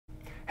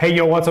Hey,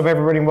 yo, what's up,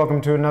 everybody, and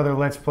welcome to another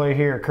Let's Play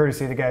here,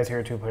 courtesy of the guys here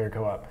at 2-Player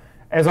Co-op.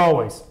 As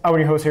always, I'm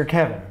your host here,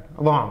 Kevin,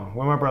 along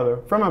with my brother,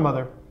 from my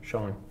mother,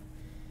 Sean.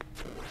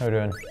 How we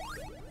doing?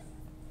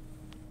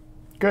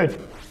 Good.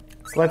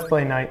 It's Let's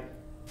Play night.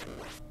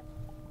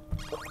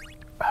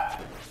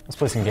 Let's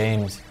play some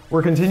games.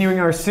 We're continuing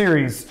our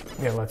series.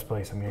 Yeah, let's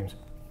play some games.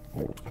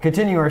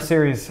 Continuing our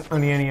series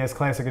on the NES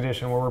Classic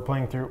Edition, where we're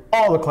playing through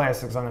all the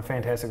classics on the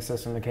fantastic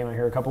system that came out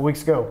here a couple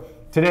weeks ago.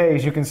 Today,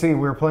 as you can see,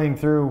 we're playing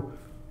through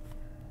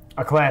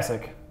a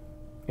classic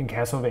in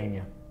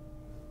Castlevania.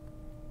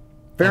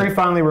 Very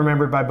fondly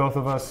remembered by both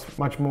of us,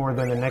 much more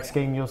than the next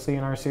game you'll see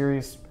in our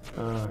series.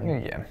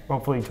 Yeah.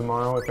 Hopefully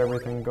tomorrow, if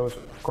everything goes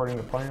according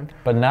to plan.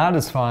 But not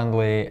as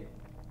fondly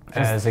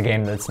as a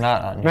game that's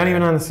not on here. Not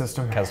even on the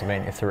system.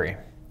 Castlevania 3.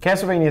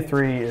 Castlevania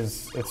 3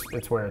 is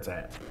it's where it's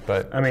at.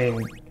 But I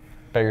mean,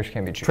 beggars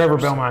can't be choosers. Trevor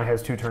Belmont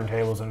has 2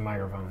 turntables and a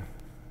microphone.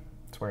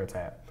 That's where it's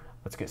at.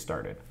 Let's get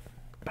started.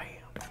 Bam.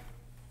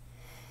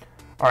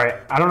 All right,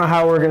 I don't know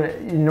how we're gonna.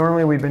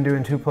 Normally we've been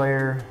doing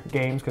 2-player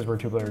games because we're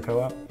 2-player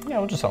co-op. Yeah,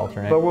 we'll just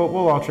alternate. But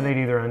we'll alternate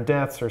either on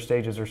deaths or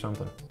stages or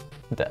something.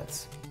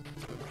 Deaths.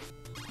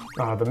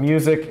 The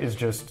music is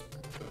just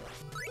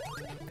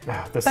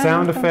the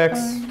sound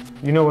effects.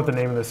 You know what the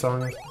name of this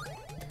song is?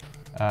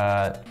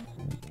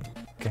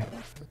 Okay.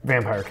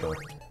 Vampire Killer.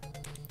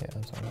 Yeah,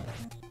 that's all.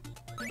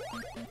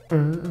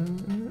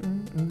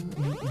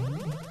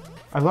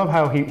 I love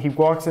how he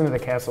walks into the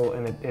castle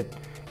and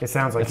it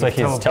sounds like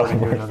he's teleporting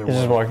to another He's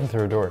just world. walking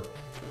through a door.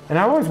 And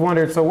I always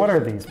wondered, so what are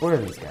these? What are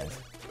these guys?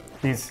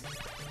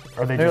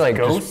 Are they They're just like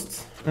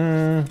ghosts?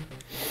 They're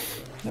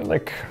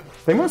like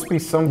They must be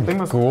some. They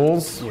must.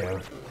 ghouls. Yeah.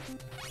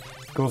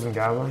 Ghouls and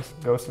goblins.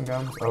 Ghosts and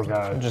goblins. Oh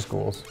god. Just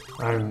ghouls.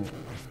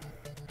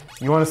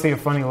 You want to see a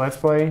funny Let's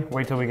Play?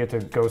 Wait till we get to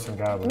Ghosts and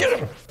Goblins. Get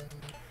him!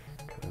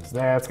 Because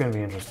that's going to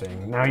be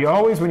interesting. Now, you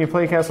always, when you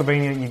play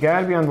Castlevania, you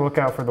got to be on the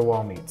lookout for the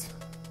wall meats.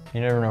 You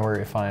never know where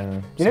you find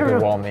You some never good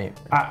know. wall meat.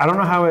 I don't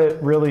know how it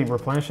really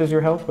replenishes your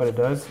health, but it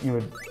does. You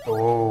would,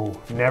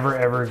 never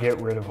ever get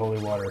rid of holy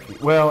water.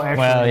 Well,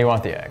 actually, Well, you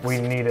want the axe.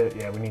 we need it.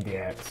 Yeah, we need the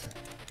axe.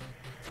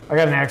 I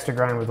got an axe to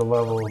grind with the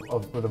level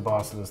with the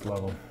boss of this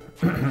level.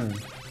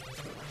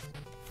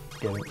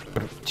 Get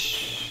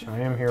it? I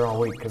am here all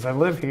week because I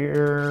live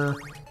here.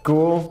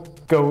 Ghoul,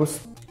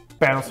 Ghost,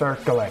 Battlestar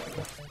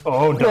Galactica.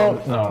 Oh,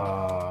 dumb. No.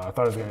 I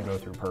thought I was gonna go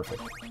through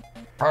perfect.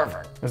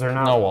 Perfect. Is there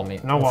not? No wall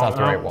meat. No It's wall. not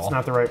the right wall. It's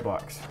not the right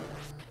blocks.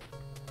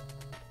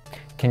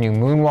 Can you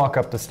moonwalk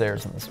up the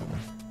stairs in this one?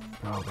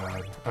 Oh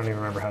god, I don't even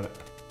remember how to.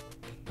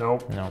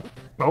 Nope. No.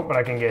 Nope, but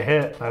I can get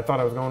hit. I thought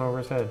I was going over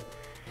his head.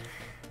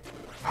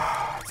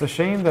 It's a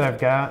shame that I've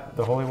got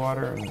the holy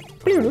water.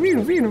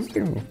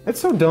 It's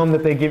so dumb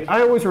that they give. I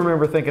always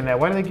remember thinking that.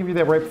 Why do they give you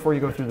that right before you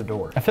go through the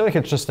door? I feel like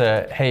it's just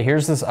a, hey,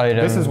 here's this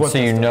item, This is what so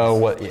this you know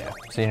does. what, yeah,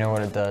 so you know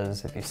what it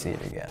does if you see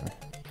it again.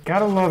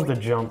 Gotta love the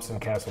jumps in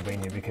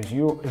Castlevania because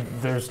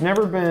there's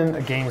never been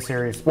a game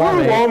series Wall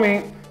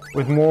meat.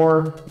 with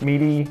more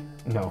meaty,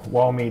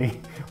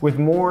 with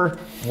more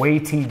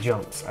weighty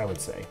jumps. I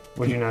would say.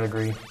 Would you not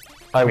agree?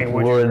 I would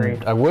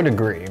would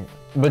agree.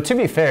 But to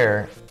be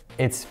fair,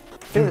 it's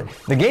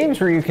the games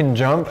where you can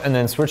jump and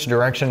then switch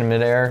direction in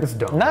midair. It's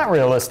dumb. Not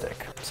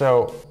realistic.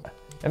 So,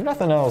 if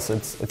nothing else,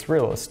 it's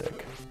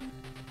realistic.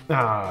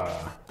 But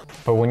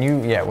when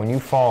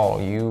you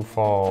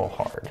fall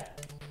hard.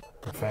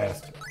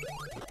 Fast.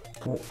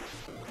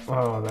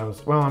 Oh, that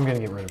was. Well, I'm gonna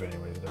get rid of it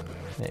anyways. It doesn't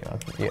matter.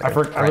 Yeah,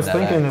 I was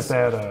thinking axe.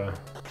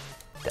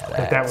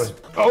 that was.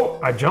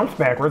 Oh, I jumped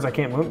backwards. I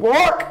can't move.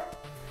 Walk.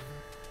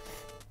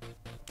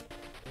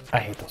 I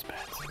hate those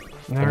bats.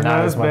 They're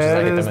not as much as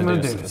I bad hate as the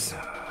Medusas.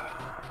 Medusa.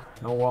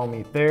 No wall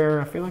meat there.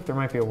 I feel like there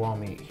might be a wall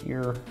meat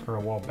here or a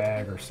wall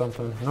bag or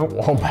something. Nope.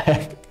 Wall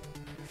bag.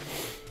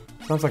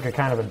 Sounds like a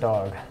kind of a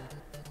dog.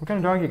 What kind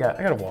of dog you got?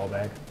 I got a wall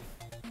bag.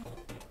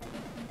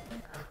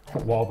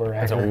 Wahlberg.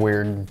 That's a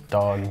weird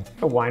dog.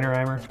 A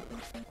Weinerheimer.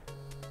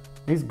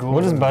 These ghouls.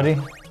 What is Buddy?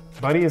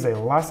 Buddy is a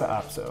Lhasa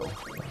Apso.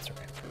 That's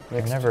right.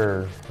 I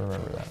never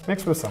remember that.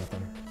 Mixed with something.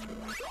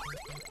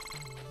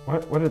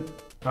 What did...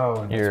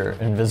 Oh. You're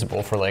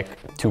invisible for like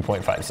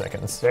 2.5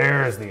 seconds.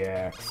 There's the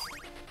axe.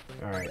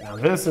 All right, now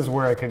this is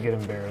where I could get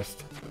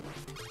embarrassed.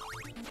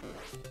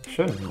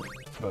 Shouldn't,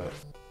 but...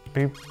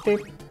 Beep, beep,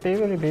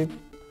 beep, beep.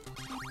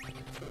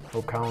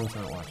 Hope Colin's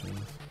not watching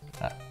this.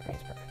 He's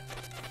perfect.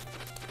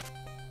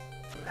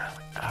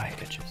 I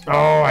hate itches.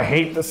 Oh, I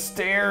hate the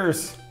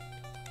stairs.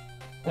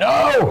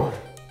 No!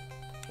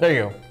 There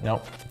you go.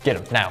 Nope. Get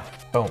him now.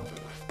 Boom.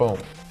 Boom.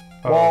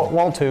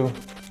 Wall 2.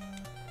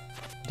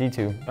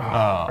 D2. Oh,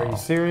 are you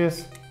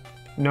serious?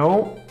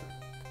 No.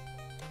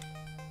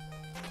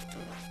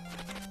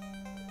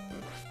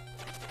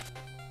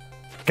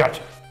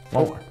 Gotcha.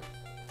 One more.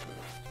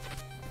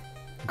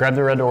 Grab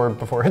the red orb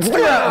before it hits the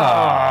ground.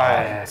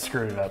 I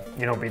screwed it up.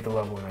 You don't beat the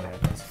level when that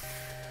happens.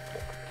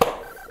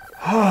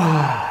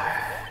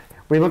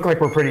 We look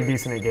like we're pretty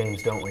decent at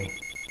games, don't we?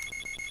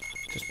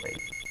 Just wait.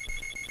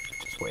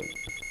 Just wait.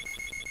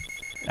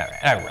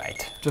 All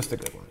right. Just the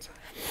good ones.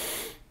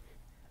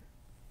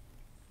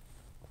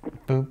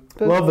 Boop,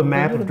 Love the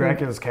map of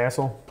Dracula's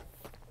castle.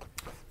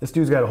 This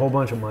dude's got a whole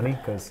bunch of money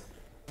because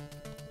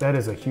that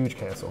is a huge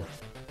castle.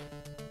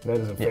 That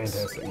is a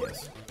fantastic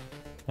yes.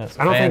 That's a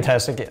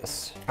fantastic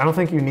yes. I don't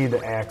think you need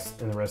the axe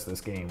in the rest of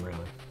this game,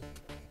 really.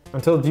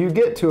 Do you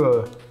get to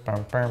a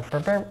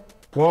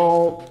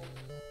wall?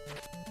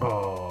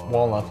 Oh.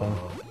 Wall nothing.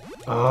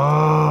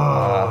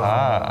 Oh.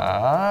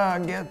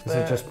 Get that. Is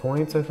it just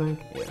points, I think?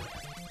 Yeah.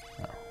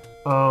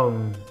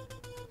 No.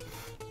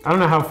 I don't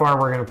know how far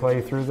we're gonna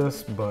play through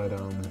this, but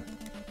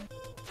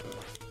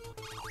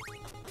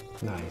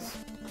nice.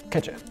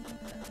 Catch it.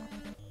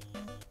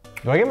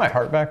 Do I get my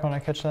heart back when I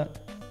catch that?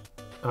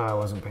 I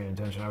wasn't paying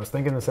attention. I was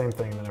thinking the same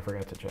thing, and then I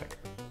forgot to check.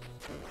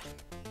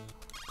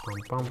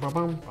 Bum, bum, bum,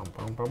 bum,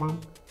 bum, bum, bum. All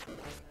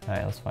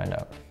right, let's find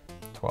out.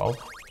 12.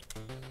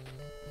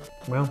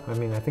 Well, I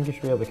mean, I think you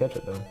should be able to catch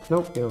it, though.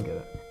 Nope, you don't get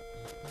it.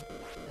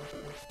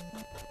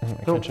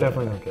 Nope,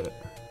 definitely don't get it.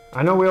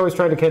 I know we always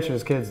tried to catch it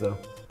as kids, though.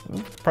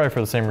 Probably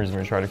for the same reason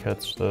we try to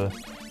catch the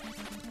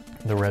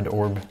red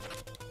orb.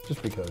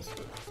 Just because.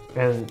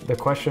 And the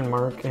question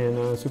mark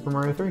in Super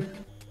Mario 3.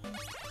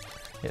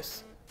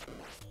 Yes.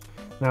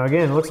 Now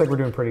again, it looks like we're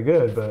doing pretty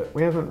good, but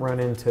we haven't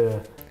run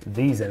into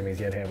these enemies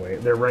yet, have we?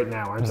 They're right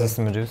now, aren't they? Is this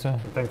the Medusa?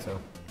 I think so.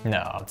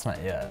 No, it's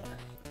not yet.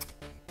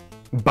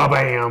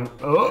 Ba-bam!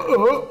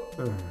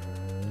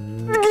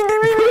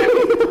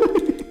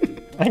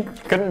 I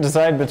couldn't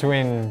decide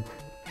between...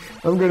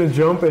 I'm gonna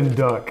jump and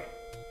duck.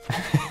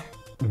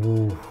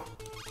 Ooh.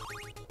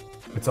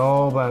 It's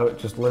all about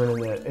just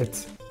learning that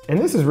it's... And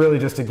this is really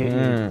just to get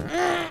you...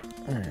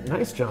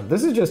 Nice jump.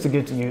 This is just to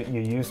get you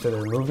used to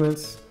their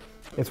movements.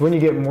 It's when you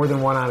get more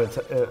than one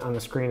on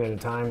the screen at a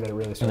time that it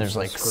really starts. And there's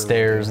like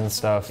stairs and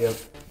stuff. Yep.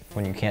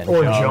 When you can't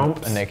or jump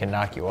jumps. And they can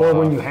knock you off. Or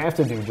when you have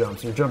to do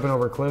jumps. You're jumping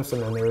over cliffs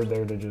and then they're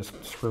there to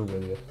just screw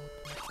with you.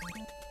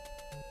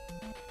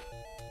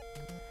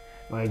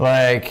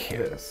 Like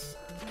this.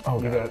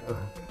 Oh, you God.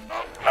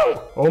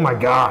 Oh my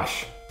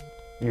gosh.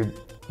 You're...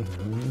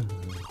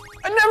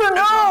 I never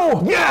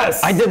know!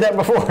 Yes! I did that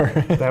before.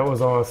 That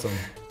was awesome.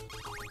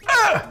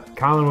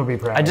 Colin would be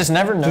proud. I just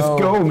never know. Just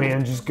go,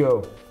 man. Just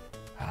go.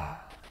 I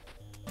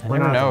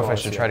never know if I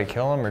should try to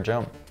kill him or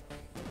jump.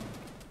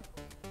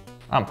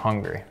 I'm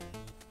hungry.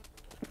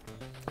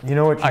 You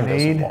know what you I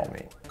need? need? Wall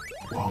meat.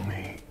 Wall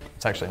meat.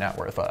 It's actually not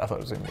where I thought. I thought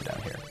it was going to be down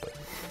here, but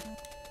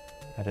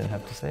I didn't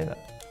have to say that.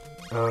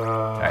 All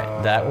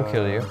right, that will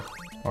kill you.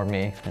 Or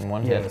me in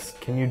one hit. Yes.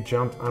 Can you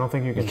jump? I don't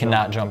think you can. You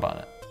cannot jump on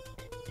it.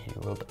 You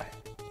will die.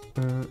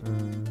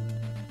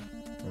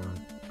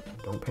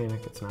 Don't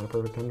panic. It's not a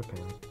perfect time to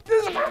panic.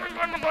 This is a perfect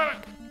time to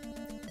panic.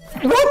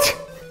 What?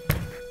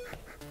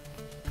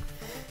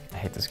 I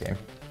hate this game.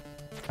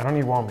 I don't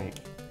need wall meat,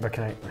 but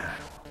can I?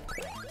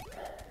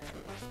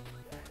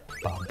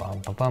 Bum, bum,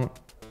 bum, bum.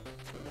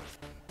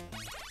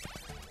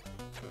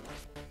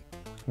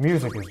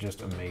 Music is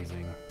just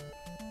amazing.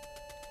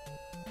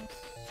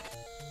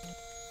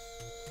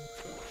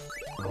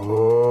 Oh,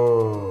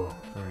 all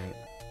right.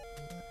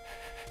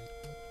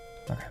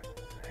 Okay,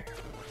 there you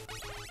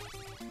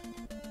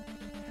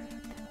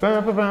go.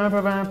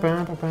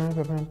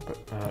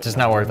 Just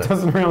not worth it.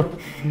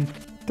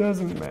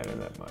 Doesn't matter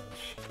that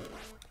much.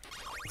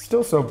 It's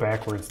still so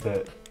backwards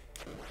that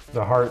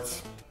the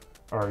hearts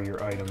are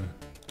your item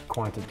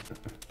quantity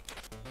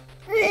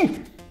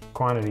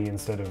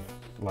instead of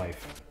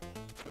life.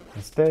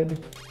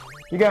 Instead,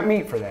 you got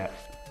meat for that.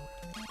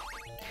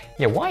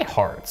 Yeah, why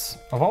hearts?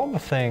 Of all the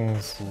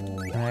things,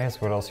 I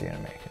guess what else are you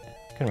gonna make it?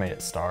 Could have made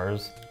it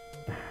stars.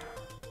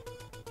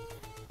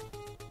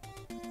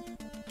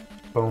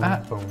 Boom, boom,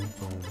 boom.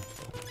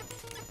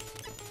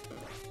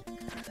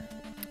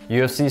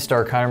 UFC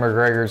star Conor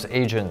McGregor's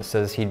agent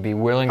says he'd be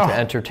willing to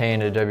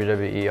entertain a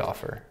WWE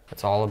offer.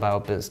 It's all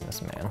about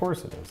business, man. Of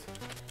course it is.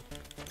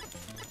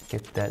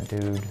 Get that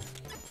dude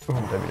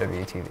on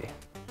WWE TV.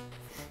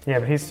 Yeah,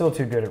 but he's still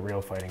too good at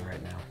real fighting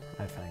right now,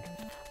 I think.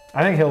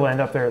 I think he'll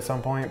end up there at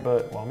some point,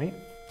 but wall meat?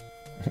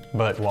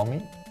 But wall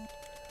meat?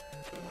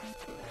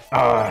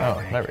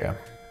 Oh, there we go.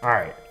 All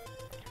right.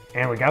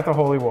 And we got the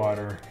holy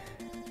water.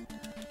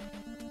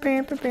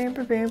 Again,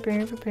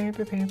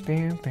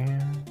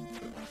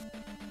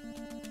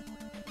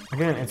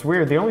 it's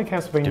weird. The only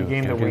Castlevania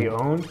game that we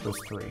owned was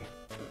 3.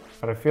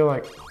 But I feel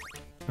like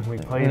we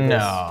played this.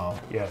 No.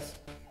 Yes.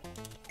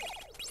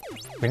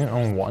 We didn't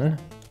own 1?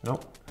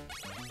 Nope.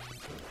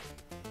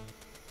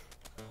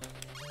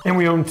 And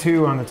we own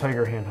 2 on the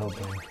Tiger handheld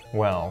thing.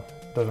 Well.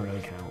 Doesn't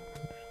really count.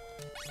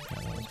 I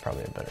mean, it's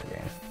probably a better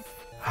game.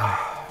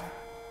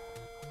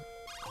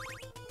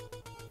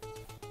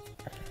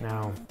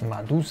 Now,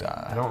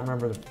 Medusa. I don't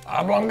remember the...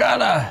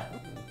 Oblongata!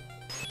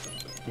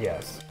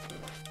 Yes.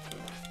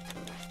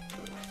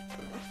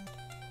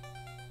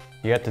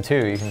 You got the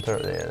 2, you can throw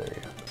it there. There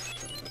you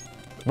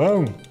go.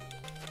 Boom.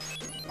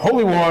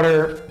 Holy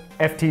water,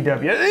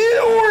 FTW.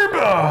 Orb!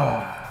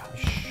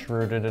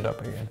 Shrooted it up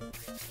again.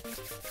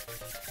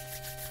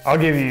 I'll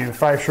give you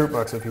 5 Shroot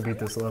Bucks if you beat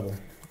this level.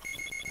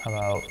 How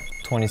about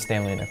 20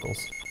 Stanley nickels?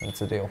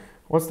 That's a deal.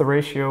 What's the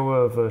ratio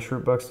of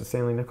Shroot Bucks to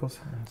Stanley Nichols?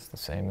 It's the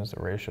same as the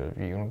ratio of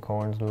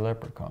unicorns to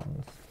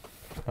leprechauns.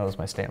 That was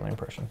my Stanley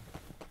impression.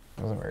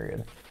 It wasn't very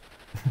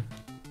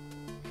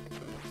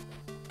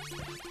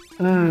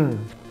good.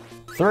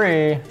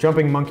 3.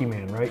 Jumping Monkey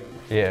Man, right?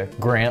 Yeah,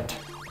 Grant,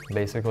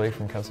 basically,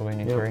 from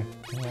Castlevania 3.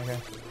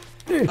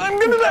 Okay. I'm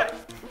gonna die!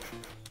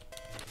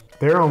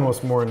 They're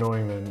almost more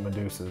annoying than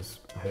Medusa's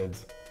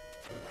heads.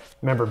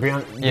 Remember, be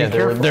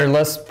they're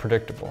less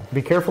predictable.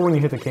 Be careful when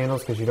you hit the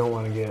candles because you don't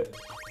want to get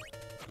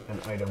an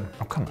item.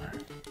 Oh, come on.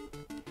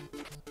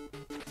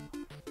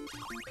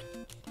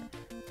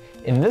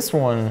 In this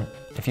one,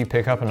 if you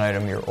pick up an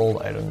item, your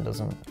old item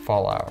doesn't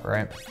fall out,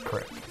 right?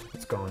 Correct.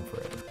 It's gone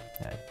forever.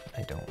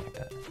 I don't like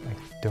that.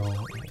 I don't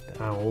like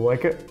that. I don't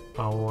like it.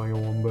 I don't like it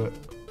one bit.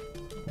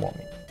 Want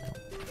me?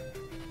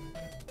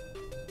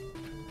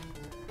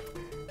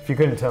 If you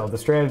couldn't tell, the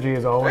strategy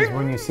is always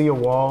when you see a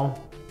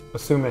wall,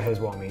 assume it has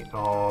wall meat.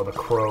 Oh, the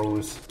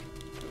crows.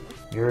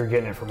 You're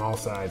getting it from all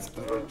sides.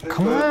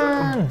 Come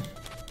on!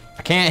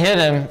 I can't hit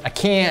him. I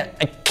can't.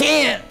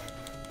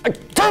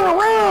 Turn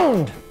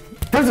around!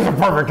 This is a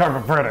perfect time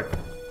to predict.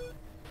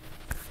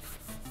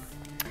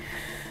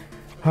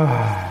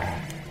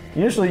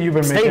 Usually you've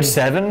been Stage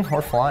 7,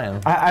 we're flying.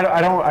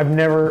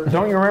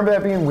 Don't you remember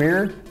that being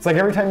weird? It's like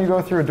every time you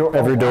go through a door.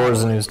 Every door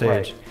is a new stage.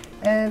 Right.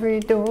 Every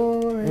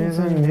door is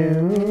a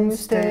new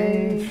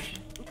stage.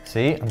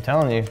 See, I'm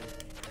telling you.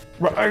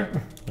 Right.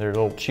 They're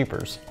little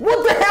cheapers.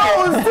 What the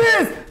hell is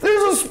this? They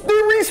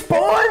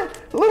respawn?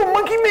 Little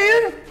monkey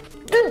man?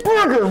 Get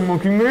burger,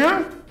 monkey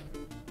man.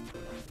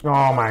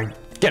 Oh my.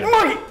 Get him.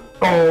 Monkey.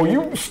 Oh,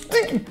 you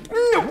stinky.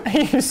 No.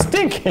 You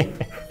stinky.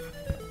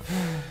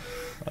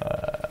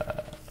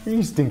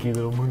 You stinky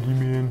little monkey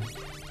man.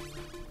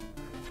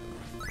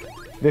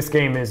 This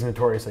game is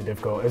notoriously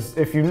difficult.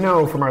 If you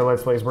know from our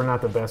Let's Plays, we're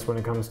not the best when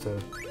it comes to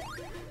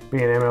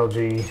being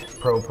MLG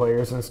pro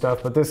players and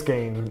stuff, but this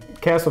game,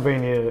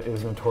 Castlevania,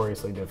 is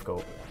notoriously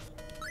difficult.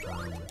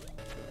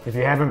 If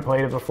you haven't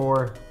played it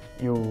before,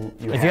 if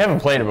you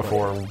haven't played it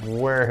before,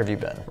 where have you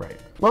been? Right.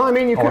 Well, I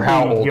mean, you could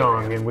how be old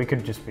young, and we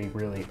could just be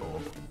really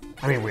old.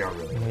 I mean, we are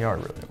really old. We are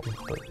really old,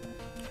 but...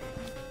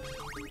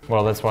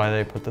 Well, that's why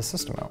they put the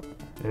system out.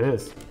 It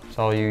is.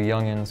 So all you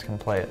youngins can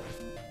play it.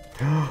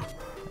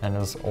 And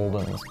us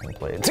oldins can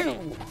play it too.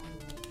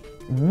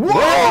 Whoa!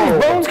 Where are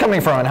these bones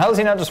coming from? And how is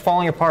he not just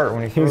falling apart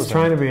when he throws He's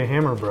trying to be a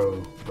hammer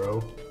bro.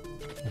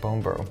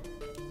 Bone bro.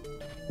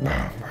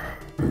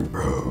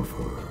 Bro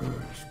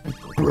force.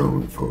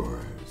 Bone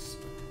force.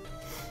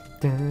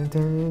 Dun,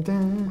 dun,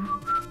 dun.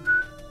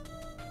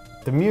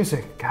 The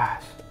music,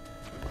 gosh.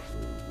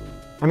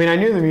 I mean, I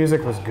knew the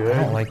music was good.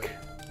 I don't like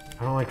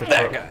the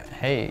that guy.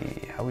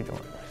 Hey, how we doing?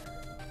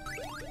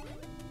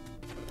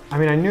 I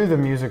mean, I knew the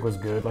music was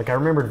good. Like, I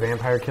remembered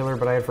Vampire Killer,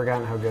 but I had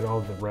forgotten how good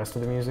all the rest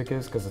of the music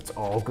is, because it's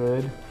all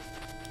good.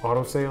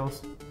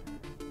 Autosales.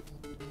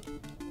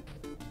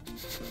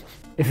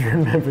 If you're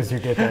in Memphis, you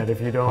get that.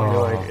 If you don't,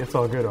 you're like, it's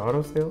all good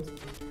autosales?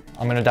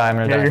 I'm gonna die,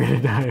 Yeah, you're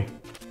gonna die.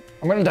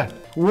 I'm gonna die.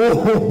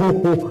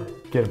 Whoa!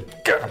 Get him.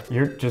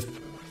 You're just,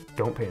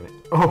 don't panic.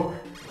 Oh,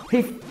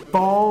 he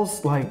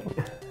falls like...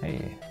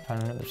 Hey,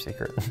 found another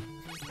secret.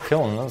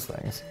 Killing those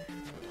things.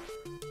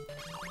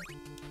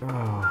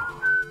 Oh.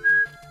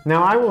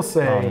 Now I will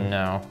say... Oh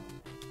no.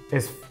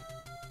 This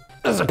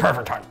is a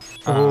perfect time.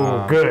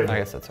 Oh, good. I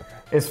guess that's okay.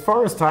 As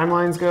far as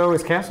timelines go,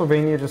 is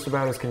Castlevania just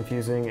about as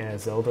confusing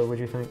as Zelda, would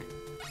you think?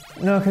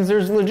 No, because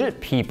there's legit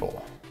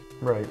people.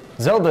 Right.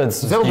 Zelda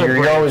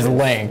you're always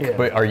Link, yeah.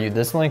 but are you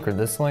this Link or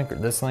this Link or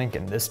this Link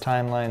and this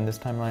timeline, this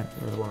timeline?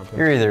 There's one of them.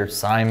 You're either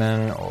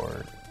Simon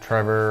or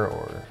Trevor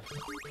or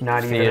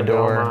Not even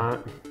Theodore.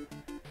 Belmont.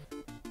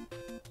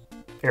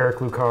 Eric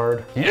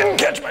Lucard. You didn't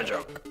catch my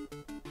joke.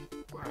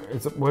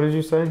 What did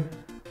you say?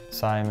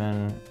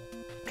 Simon,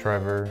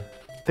 Trevor,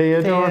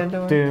 Theodore.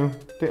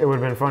 It would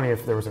have been funny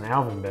if there was an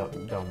Alvin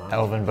Belmont.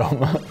 Alvin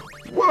Belmont.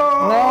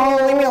 Whoa!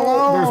 No, leave me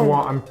alone. There's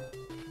one.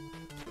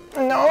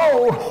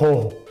 No!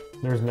 Oh,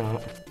 there's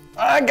not.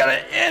 I got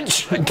an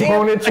itch. I Don't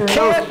can't itch your do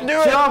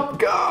nose. it. Jump,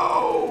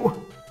 go!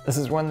 This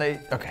is when they.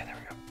 Okay, there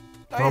we go.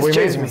 Well, we made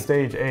it to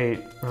stage 8.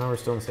 No, we're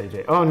still in stage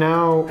 8. Oh,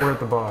 now we're at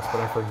the boss,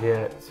 but I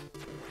forget.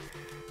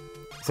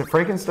 Is it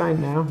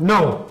Frankenstein now?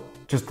 No!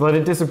 Just let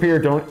it disappear.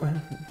 Don't. I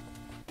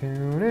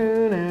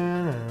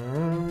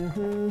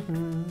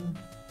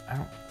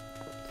don't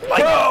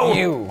like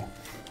you.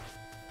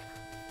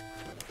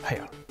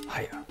 Hiya,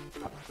 hiya.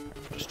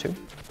 Just 2.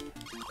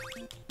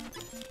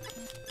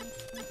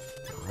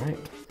 All right.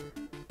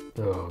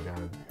 Oh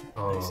god.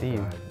 Oh, I see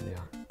god. you.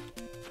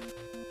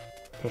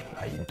 Yeah.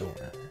 How you doing?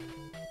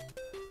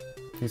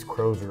 These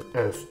crows are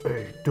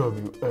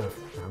S-A-W-F.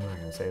 I'm not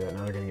gonna say that.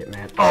 Now they're gonna get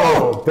mad.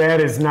 Oh, that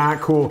is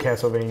not cool,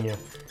 Castlevania.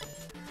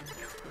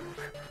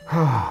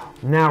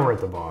 Now we're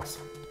at the boss.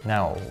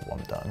 Now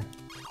I'm done.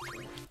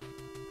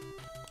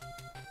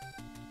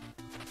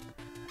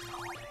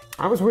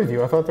 I was with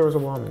you. I thought there was a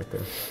wall right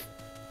there.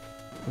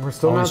 We're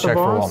still Always not the check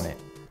for boss? wall mate.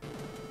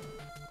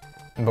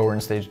 But we're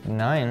in stage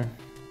 9.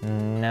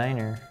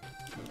 Niner.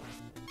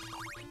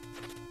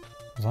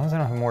 As long as I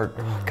don't have more.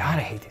 Oh, God,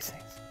 I hate these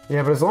things.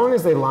 Yeah, but as long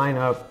as they line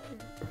up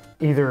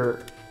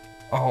either...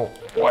 Oh,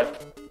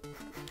 what?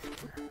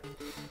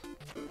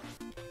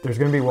 There's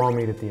going to be wall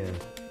meat at the end,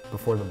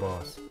 before the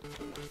boss.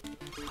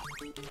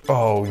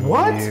 Oh,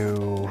 what?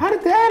 You. How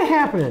did that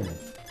happen?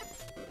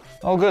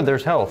 Oh, good,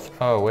 there's health.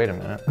 Oh, wait a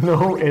minute.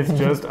 No, it's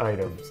just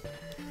items.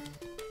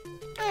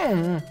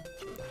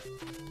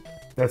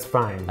 That's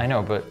fine. I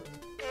know, but...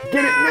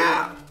 Get it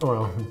now!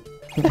 Well.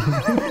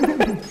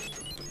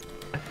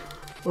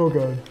 Oh,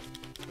 God.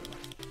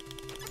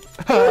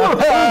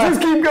 Oh, just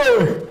keep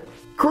going!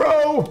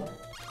 Crow!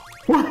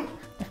 What?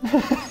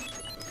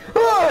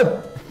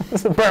 Ah! This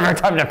is the perfect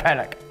time to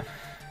panic.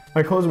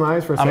 I close my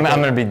eyes for a second.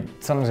 I'm gonna be...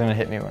 Something's gonna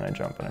hit me when I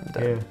jump and I'm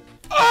dead. Yeah.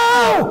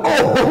 Oh!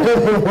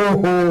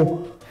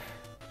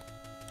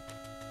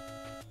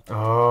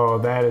 Oh,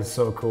 that is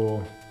so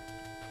cool.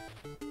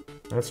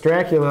 That's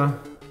Dracula.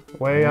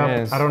 Way up.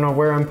 Yes. I don't know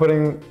where I'm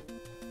putting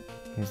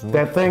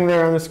that thing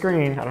there on the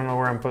screen. I don't know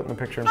where I'm putting the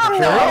picture in picture.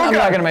 I'm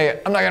not gonna make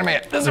it. I'm not gonna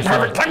make it. This is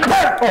perfect time to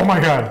panic. Oh my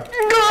God.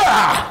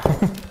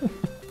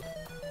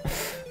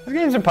 This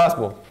game's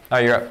impossible. Oh,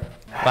 you're up.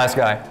 Last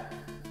guy.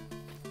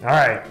 All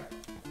right.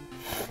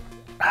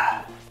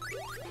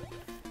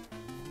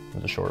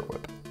 With a short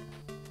whip.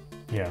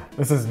 Yeah,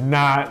 this is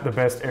not the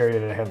best area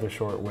to have the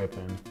short whip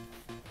in.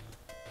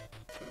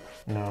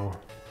 No.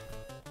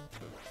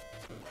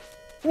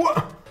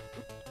 What?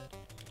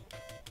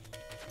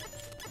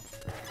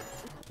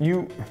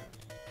 You...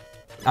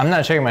 I'm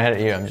not shaking my head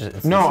at you. I'm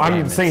just... No,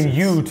 I'm saying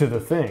you to the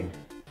thing.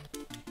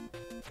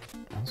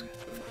 That was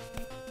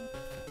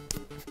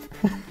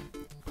good.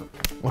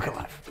 Look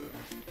alive.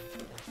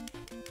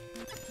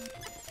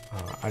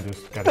 I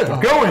just gotta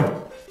keep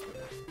going!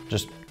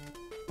 Just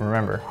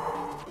remember,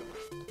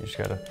 you just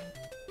gotta...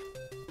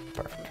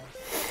 Perfect.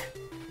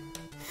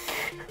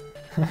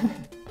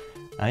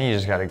 Now you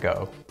just gotta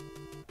go.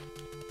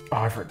 Oh,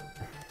 I forgot.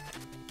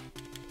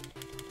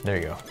 There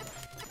you go.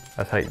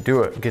 That's how you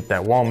do it. Get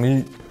that wall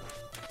meat.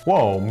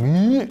 Wall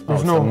meat? There's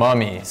it's no the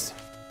mummies.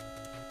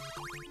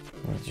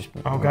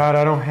 Oh God,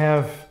 I don't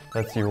have...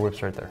 That's your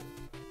whips right there.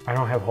 I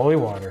don't have holy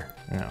water.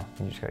 No,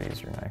 you just gotta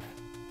use your knife.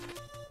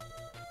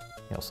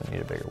 You also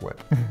need a bigger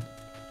whip.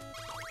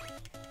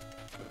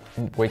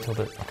 And wait till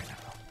the... Okay,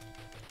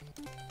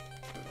 no.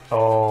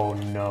 Oh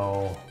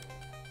no.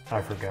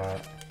 I forgot.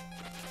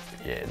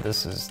 Yeah,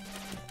 this is...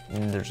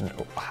 There's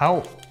no...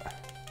 How...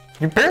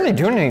 You're barely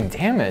doing any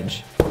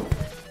damage.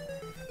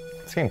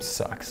 This game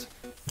sucks.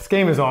 This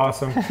game is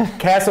awesome.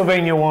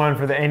 Castlevania 1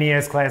 for the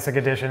NES Classic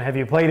Edition. Have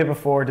you played it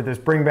before? Did this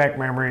bring back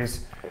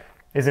memories?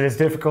 Is it as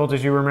difficult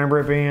as you remember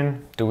it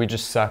being? Do we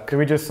just suck? Do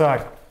we just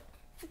suck?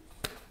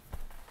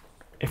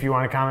 If you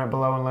want to comment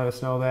below and let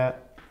us know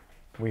that,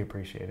 we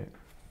appreciate it.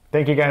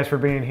 Thank you guys for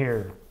being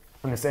here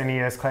on this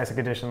NES Classic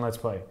Edition Let's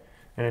Play.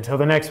 And until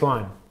the next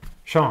one,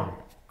 Sean,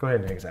 go ahead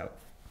and take us out.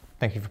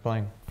 Thank you for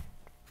playing.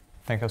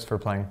 Thank us for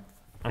playing.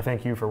 I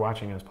thank you for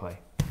watching us play.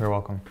 You're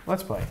welcome.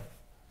 Let's play.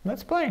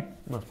 Let's play.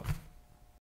 Let's play.